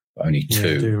well. Only 2.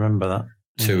 I do remember that.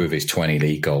 2 of his 20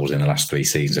 league goals in the last 3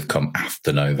 seasons have come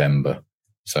after November.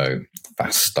 So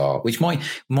fast start, which might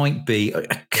be.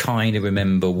 I kind of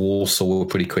remember Walsall were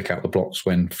pretty quick out the blocks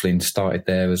when Flynn started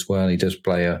there as well. He does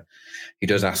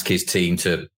ask his team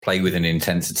to play with an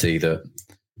intensity that.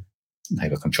 Hey,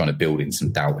 look, I'm trying to build in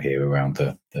some doubt here around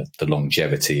the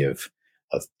longevity of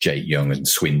Jake Young and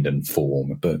Swindon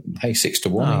form. But hey,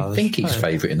 6-1. I think he's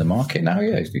favourite in the market now.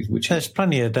 Yeah, there's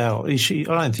plenty of doubt. I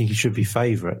don't think he should be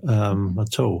favourite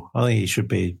at all. I think he should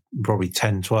be probably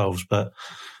 10-12s, but.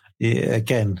 Yeah,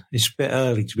 again, it's a bit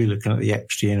early to be looking at the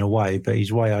XG in a way, but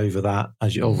he's way over that,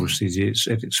 as you obviously you'd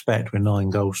expect with 9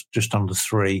 goals, just under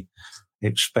 3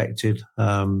 expected.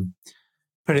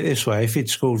 Put it this way, if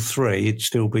he'd scored 3, he'd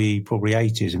still be probably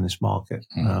 80s in this market.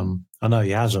 I know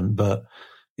he hasn't, but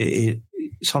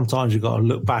sometimes you've got to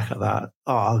look back at that.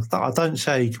 I don't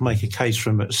say you can make a case for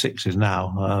him at sixes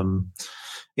now,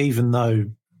 even though,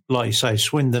 like you say,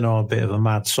 Swindon are a bit of a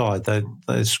mad side.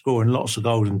 They're scoring lots of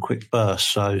goals in quick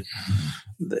bursts. So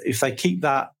if they keep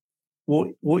that,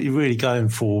 what you're really going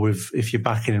for if you're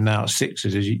backing him now at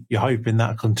sixes is you're hoping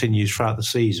that continues throughout the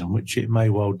season, which it may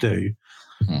well do.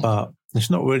 But it's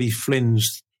not really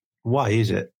Flynn's way,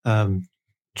 is it?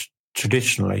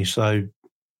 Traditionally. So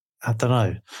I don't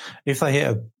know. If they hit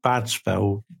a bad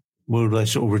spell, will they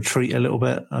sort of retreat a little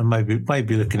bit and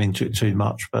maybe looking into it too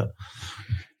much? But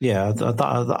yeah,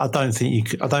 I don't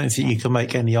think you can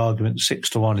make any argument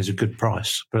 6-1 is a good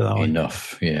price.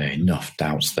 Enough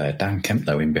doubts there. Dan Kemp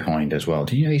though in behind as well.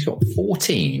 Do you know he's got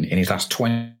 14 in his last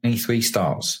 23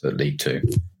 starts at League Two?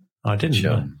 I didn't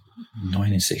know.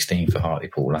 9 and 16 for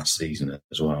Hartlepool last season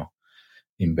as well.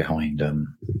 In behind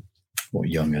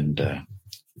Young and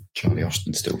Charlie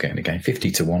Austin still getting a game.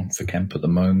 50-1 for Kemp at the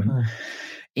moment.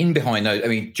 In behind those, I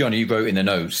mean, Johnny, you wrote in the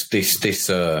notes this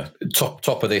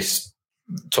top of this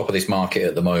market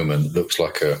at the moment looks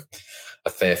like a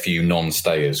fair few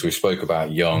non-stayers. We spoke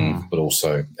about Young, but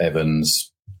also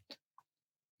Evans,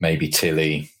 maybe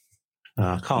Tilly.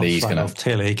 I can't slag off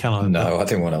Tilly, can I? No, I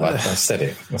didn't want to. I said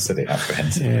it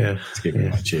apprehensively to give him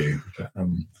my due. But,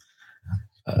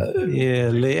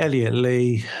 Elliot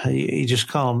Lee, he just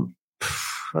can't.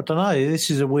 I don't know. This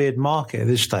is a weird market at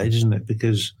this stage, isn't it?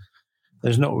 Because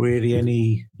there's not really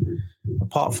any,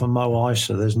 apart from Mo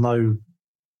Isa, there's no.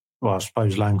 Well, I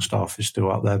suppose Langstaff is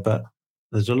still up there, but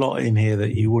there's a lot in here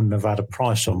that you wouldn't have had a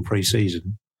price on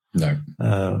pre-season.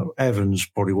 No. Evans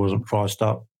probably wasn't priced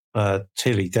up.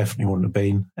 Tilly definitely wouldn't have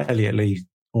been. Elliot Lee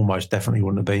almost definitely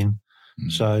wouldn't have been.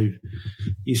 So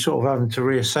you're sort of having to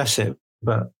reassess it.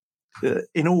 But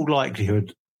in all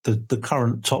likelihood, the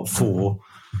current top four,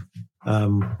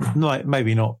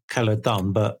 maybe not Keller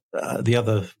Dunn, but the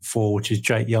other four, which is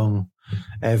Jake Young,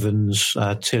 Evans,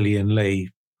 Tilly and Lee,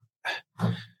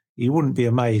 you wouldn't be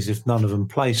amazed if none of them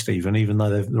play, Stephen, even though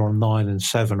they're on 9 and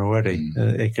 7 already.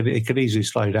 It could easily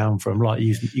slow down for them. Like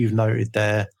you've noted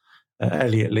there,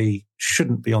 Elliot Lee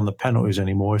shouldn't be on the penalties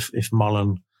anymore if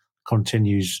Mullen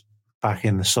continues back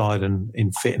in the side and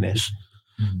in fitness.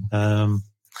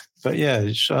 But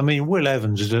yeah, I mean, Will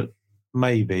Evans is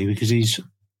maybe because he's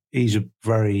a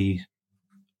very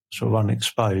sort of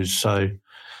unexposed. So,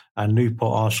 and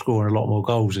Newport are scoring a lot more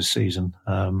goals this season.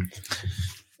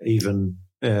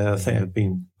 I think they've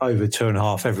been over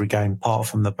 2.5 every game, apart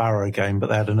from the Barrow game, but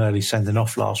they had an early sending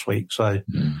off last week. So,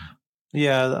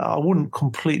 yeah, I wouldn't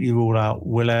completely rule out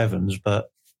Will Evans,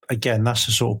 but again, that's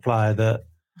the sort of player that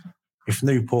if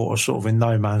Newport are sort of in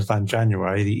no man's land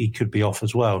January, he could be off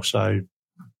as well. So,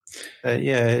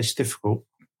 it's difficult.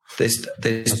 There's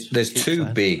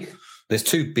two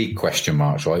big question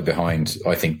marks right behind.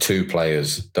 I think two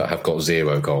players that have got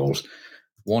 0 goals.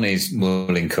 One is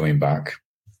Mullen coming back,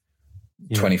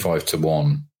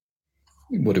 25-1.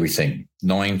 What do we think?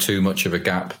 9 too much of a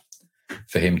gap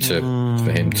for him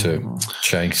to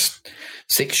chase.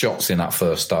 6 shots in that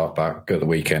first start back at the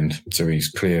weekend, so he's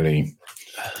clearly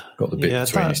got the bit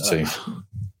between his teeth.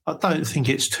 I don't think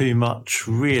it's too much,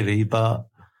 really, but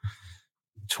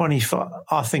 25.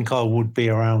 I think I would be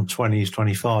around 20s,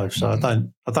 25. So I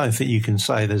don't think you can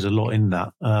say there's a lot in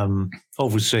that.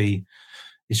 Obviously,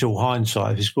 it's all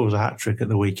hindsight. If he scores a hat trick at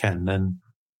the weekend, then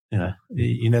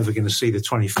you're never going to see the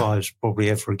 25s probably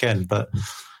ever again. But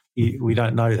we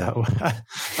don't know that.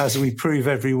 As we prove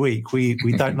every week, we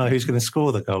don't know who's going to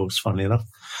score the goals, funnily enough.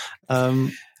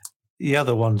 The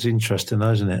other one's interesting,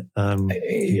 though, isn't it?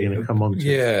 You're going to come on to.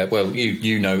 Yeah, well,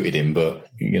 you noted him, but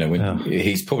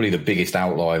he's probably the biggest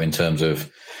outlier in terms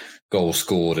of goals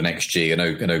scored and XG. I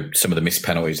know some of the missed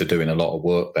penalties are doing a lot of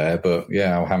work there, but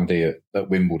Alhamdi at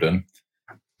Wimbledon,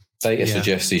 data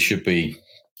suggests he should be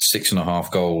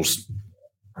 6.5 goals,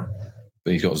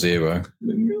 but he's got 0.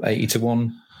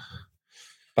 80-1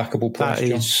 backable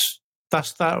price.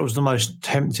 That was the most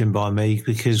tempting by me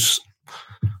because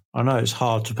I know it's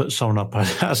hard to put someone up who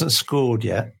hasn't scored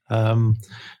yet.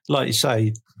 Like you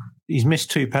say, he's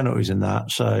missed 2 penalties in that,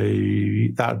 so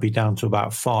that would be down to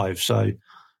about 5. So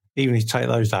even if you take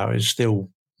those out, it's still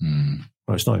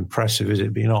well, it's not impressive, is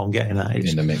it? But I'm getting at it.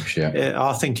 In the mix, yeah.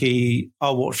 I think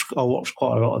I watched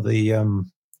quite a lot of the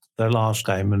last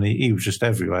game, and he was just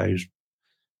everywhere.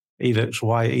 He looks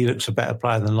a better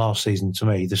player than last season to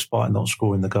me, despite not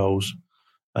scoring the goals.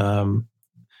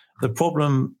 The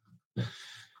problem.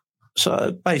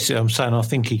 So basically, I'm saying I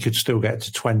think he could still get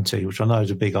to 20, which I know is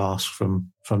a big ask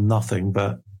from nothing.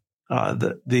 But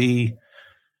the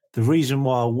reason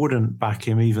why I wouldn't back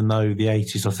him, even though the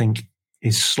 80s I think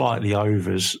is slightly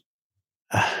overs,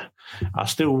 I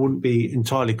still wouldn't be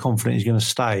entirely confident he's going to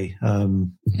stay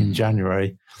in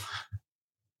January.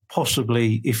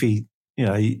 Possibly if he,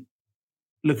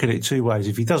 look at it two ways.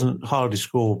 If he doesn't hardly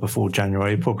score before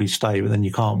January, he'll probably stay, but then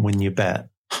you can't win your bet.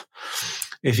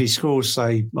 If he scores,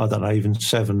 say, I don't know, even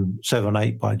 7,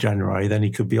 8 by January, then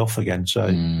he could be off again.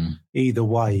 So either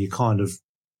way,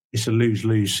 it's a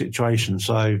lose-lose situation.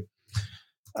 So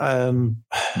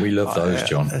we love those,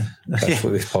 John. That's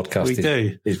what this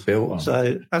podcast is built on.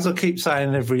 So as I keep saying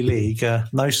in every league,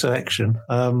 no selection.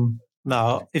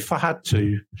 No, if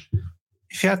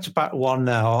you had to back one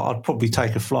now, I'd probably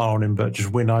take a flyer on him, but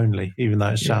just win only, even though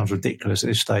it sounds ridiculous at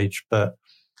this stage. But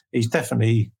he's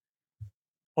definitely,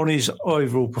 on his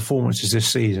overall performances this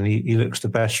season, he looks the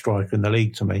best striker in the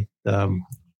league to me,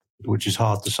 which is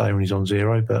hard to say when he's on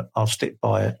 0, but I'll stick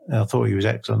by it. I thought he was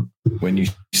excellent. When you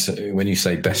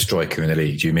say best striker in the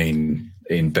league, do you mean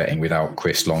in betting without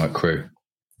Chris Long at Crewe?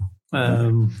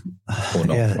 Or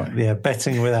not,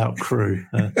 betting without Crewe.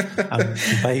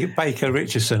 And Baker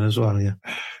Richardson as well, yeah.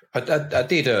 I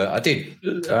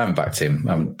haven't backed him.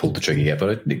 I haven't pulled the trigger yet,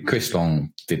 but Chris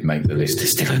Long did make the list.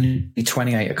 He's still only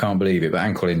 28. I can't believe it. But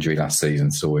ankle injury last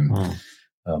season saw him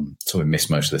miss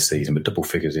most of the season. But double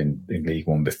figures in League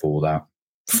One before that.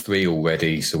 3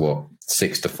 already. So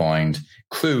 6 to find.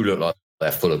 Crewe look like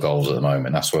they're full of goals at the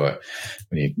moment. That's why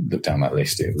when you look down that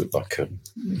list, it looked like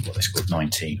they scored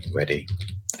 19 already.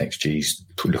 XG's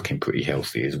looking pretty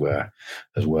healthy as well.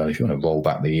 If you want to roll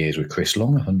back the years with Chris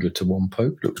Long, 100 to 1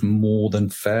 Pope looks more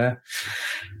than fair.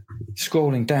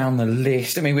 Scrolling down the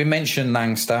list, I mean, we mentioned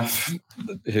Langstaff,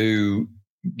 who,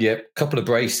 a couple of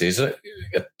braces. I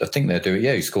think they're doing.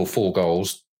 He scored 4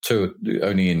 goals, 2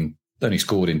 only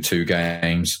scored in 2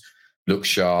 games. Looks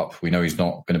sharp. We know he's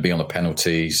not going to be on the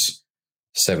penalties.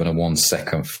 7-1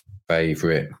 second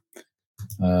favourite.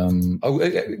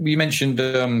 You mentioned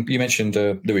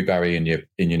Louis Barry in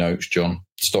your notes, John.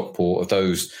 Stockport, of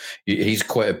those, he's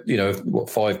quite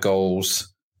 5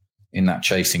 goals in that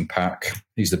chasing pack.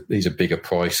 He's a bigger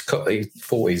price.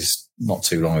 40s not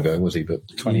too long ago, was he? But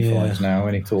 25s now.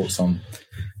 Any thoughts on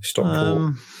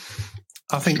Stockport?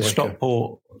 I think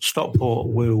Stockport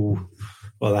will.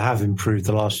 Well, they have improved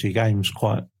the last few games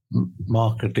quite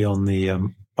markedly on the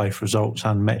both results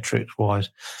and metrics wise.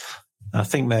 I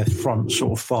think their front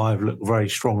sort of 5 look very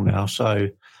strong now. So,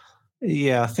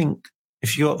 I think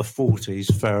if you got the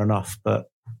 40s, fair enough. But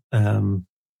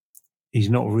he's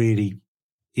not really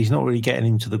getting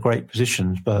into the great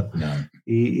positions. But no.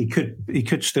 he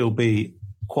could still be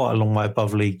quite a long way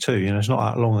above League Two. It's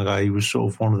not that long ago he was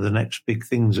sort of one of the next big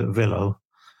things at Villa,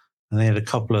 and they had a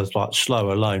couple of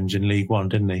slower loans in League One,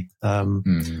 didn't he?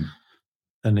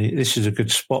 And this is a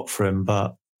good spot for him,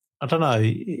 but I don't know.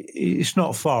 It's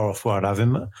not far off where I'd have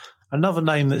him. Another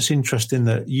name that's interesting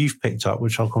that you've picked up,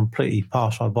 which I'll completely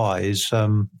pass by, is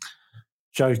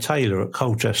Joe Taylor at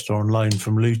Colchester on loan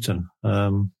from Luton.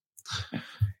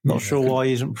 Not sure why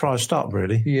he isn't priced up,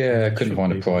 really. Yeah, I couldn't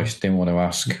find a price. Didn't want to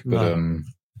ask. But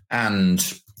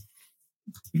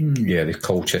the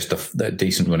Colchester, a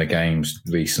decent run of games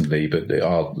recently, but they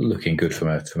are looking good from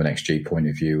an XG point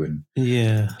of view. And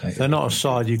they're not a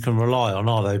side you can rely on,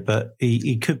 are they? But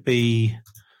he could be.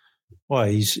 Well,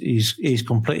 he's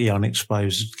completely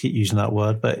unexposed. Keep using that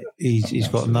word, but he's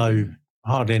got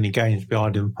hardly any games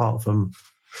behind him apart from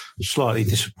slightly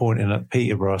disappointing at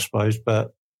Peterborough, I suppose.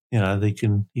 But you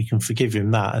can forgive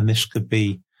him that, and this could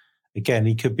be. Again,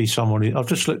 he could be someone I've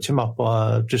just looked him up.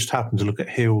 Just happened to look at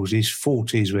Hills. He's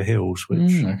 40s with Hills,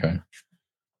 which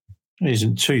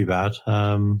isn't too bad.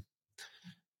 But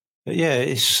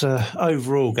it's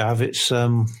overall, Gav. It's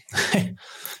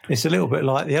it's a little bit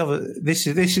like the other. This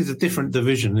is a different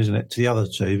division, isn't it, to the other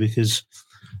two? Because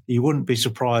you wouldn't be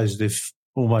surprised if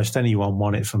almost anyone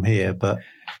won it from here. But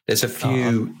there's a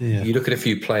few. You look at a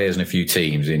few players and a few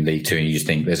teams in League Two, and you just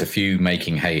think there's a few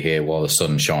making hay here while the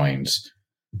sun shines.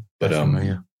 But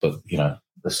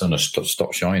the sun has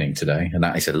stopped shining today, and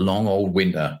that is a long old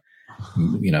winter.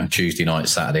 Tuesday night,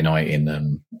 Saturday night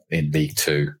in League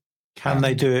Two. Can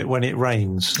they do it when it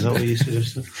rains? Is that what you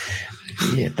suggested?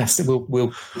 Yeah,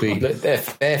 we'll be. There are a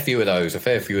fair few of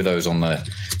those on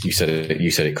the. You said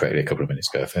it correctly a couple of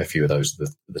minutes ago. A fair few of those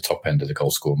the top end of the goal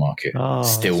score market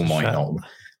still might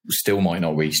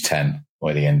not reach 10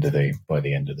 by the end of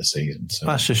the season. So.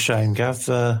 That's a shame, Gav.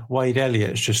 Wade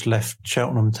Elliott's just left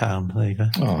Cheltenham Town. There you go.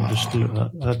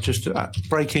 Just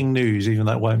breaking news, even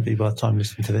though it won't be by the time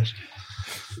listening to this.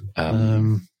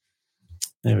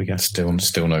 There we go.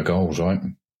 Still no goals, right?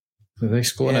 Did they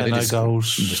score? Yeah, no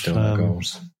goals. Still no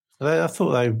goals. I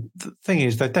thought the thing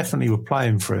is, they definitely were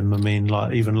playing for him. I mean,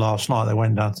 even last night, they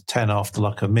went down to 10 after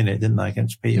a minute, didn't they,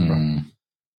 against Peterborough?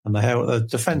 And they held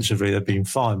defensively, they've been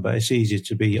fine, but it's easier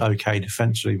to be okay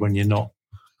defensively when you're not.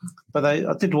 But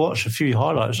I did watch a few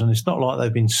highlights, and it's not like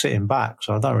they've been sitting back,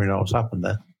 so I don't really know what's happened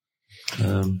there.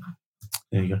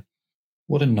 There you go.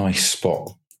 What a nice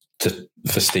spot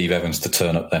for Steve Evans to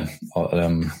turn up then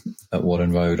at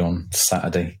Warden Road on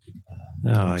Saturday.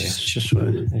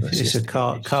 It's a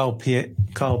Carl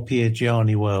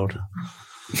Piergiani world.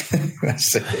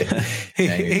 That's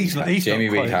it. Jamie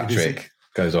Reid hat-trick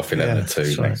goes off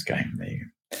 11-2 next game. There you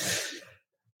go.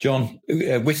 John,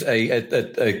 a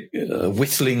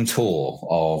whistling tour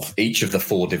of each of the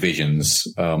 4 divisions.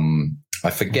 I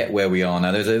forget where we are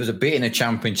now. There was a bit in the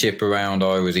Championship around.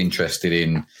 I was interested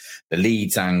in the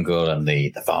Leeds angle and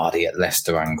the Vardy at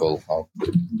Leicester angle.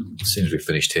 As soon as we've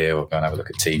finished here, we'll go and have a look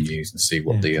at team news and see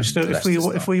what the.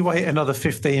 If we wait another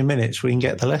 15 minutes, we can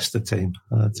get the Leicester team.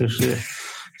 I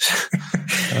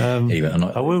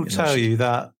will tell you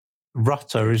that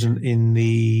Rutter isn't in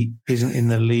the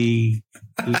league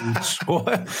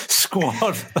squad.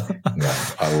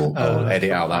 I will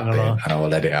edit out that bit, and I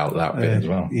will edit out that bit as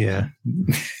well. Yeah,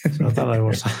 so I don't know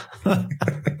what's.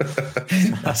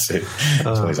 That's it.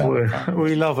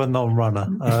 We love a non-runner.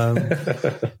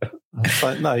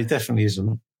 No, he definitely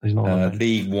isn't. He's not.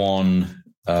 League One.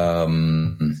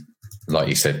 Like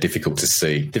you said, difficult to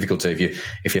see. Difficult to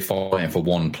if you're fighting for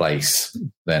one place,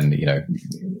 then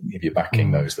if you're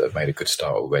backing those that have made a good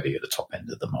start already at the top end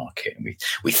of the market, and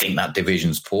we think that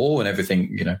division's poor, and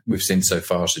everything we've seen so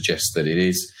far suggests that it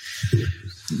is.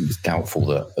 It's doubtful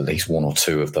that at least one or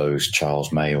two of those,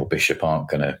 Charles, May, or Bishop, aren't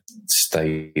going to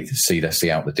see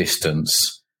out the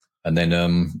distance. And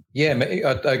then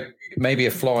maybe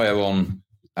a flyer on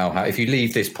Al. If you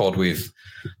leave this pod with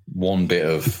one bit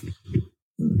of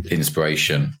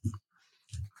inspiration,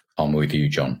 I'm with you,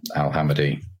 John. Al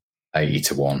Hamadi,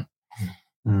 80-1.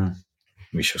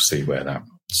 We shall see where that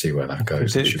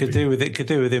goes. Could do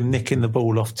with him nicking the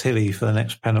ball off Tilly for the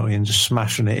next penalty and just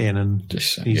smashing it in. And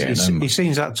he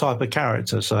seems that type of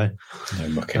character. So no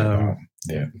mucking about.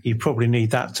 Yeah, you probably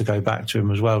need that to go back to him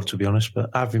as well, to be honest.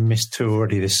 But having missed 2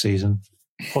 already this season,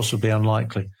 possibly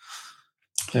unlikely.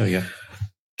 There we go.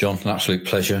 John, an absolute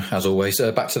pleasure, as always.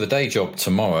 Back to the day job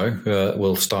tomorrow.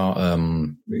 We'll start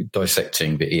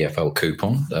dissecting the EFL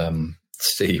coupon,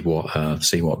 see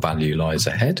what value lies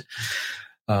ahead.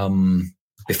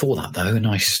 Before that, though, a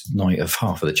nice night of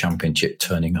half of the Championship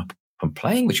turning up and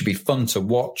playing, which would be fun to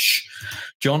watch.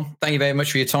 John, thank you very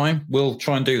much for your time. We'll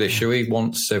try and do this, shall we,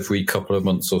 once every couple of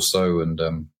months or so, and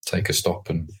take a stop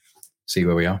and see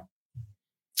where we are.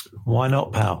 Why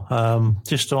not, pal?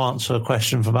 Just to answer a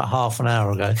question from about half an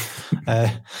hour ago,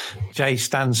 Jay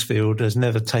Stansfield has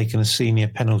never taken a senior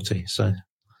penalty. So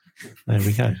there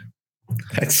we go.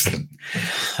 Excellent.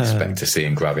 Expect to see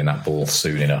him grabbing that ball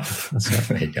soon enough.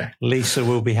 There you go. Lisa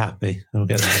will be happy. We'll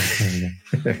get there.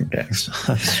 There we go.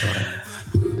 That's right.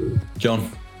 John,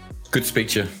 good to speak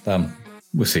to you.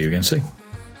 We'll see you again soon.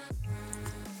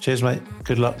 Cheers, mate.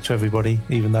 Good luck to everybody,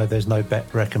 even though there's no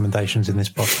bet recommendations in this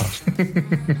podcast.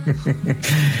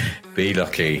 Be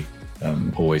lucky.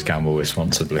 Always gamble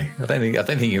responsibly. I don't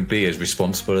think you can be as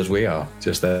responsible as we are.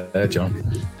 Just there, John.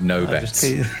 No bets.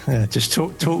 Just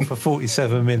talk for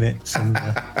 47 minutes. And,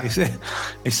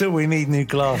 it's that we need new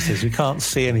glasses. We can't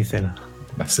see anything.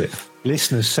 That's it.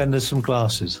 Listeners, send us some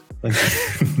glasses. Thank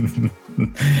you.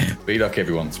 Be lucky,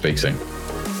 everyone. Speak soon.